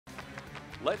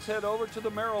Let's head over to the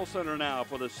Merrill Center now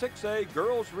for the 6A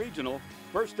Girls Regional.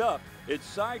 First up, it's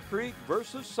Cy Creek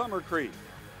versus Summer Creek.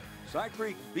 Cy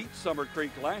Creek beat Summer Creek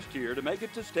last year to make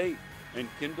it to state, and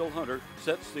Kendall Hunter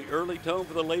sets the early tone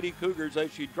for the Lady Cougars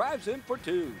as she drives in for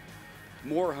two.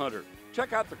 More Hunter.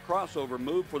 Check out the crossover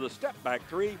move for the step-back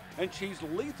three, and she's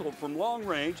lethal from long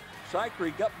range. Cy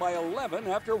Creek up by 11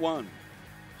 after one.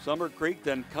 Summer Creek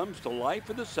then comes to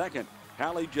life in the second.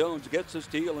 Hallie Jones gets the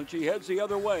steal, and she heads the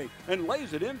other way and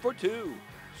lays it in for two.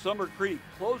 Summer Creek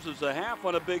closes the half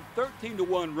on a big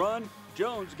 13-1 run.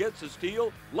 Jones gets the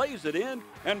steal, lays it in,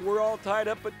 and we're all tied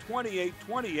up at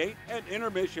 28-28 at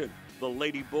intermission. The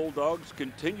Lady Bulldogs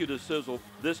continue to sizzle.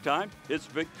 This time, it's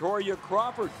Victoria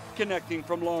Crawford connecting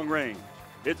from long range.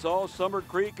 It's all Summer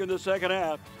Creek in the second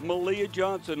half. Maliyah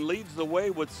Johnson leads the way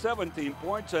with 17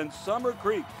 points, and Summer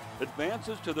Creek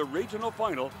advances to the regional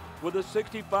final with a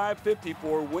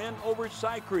 65-54 win over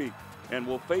Cy Creek and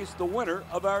will face the winner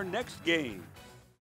of our next game.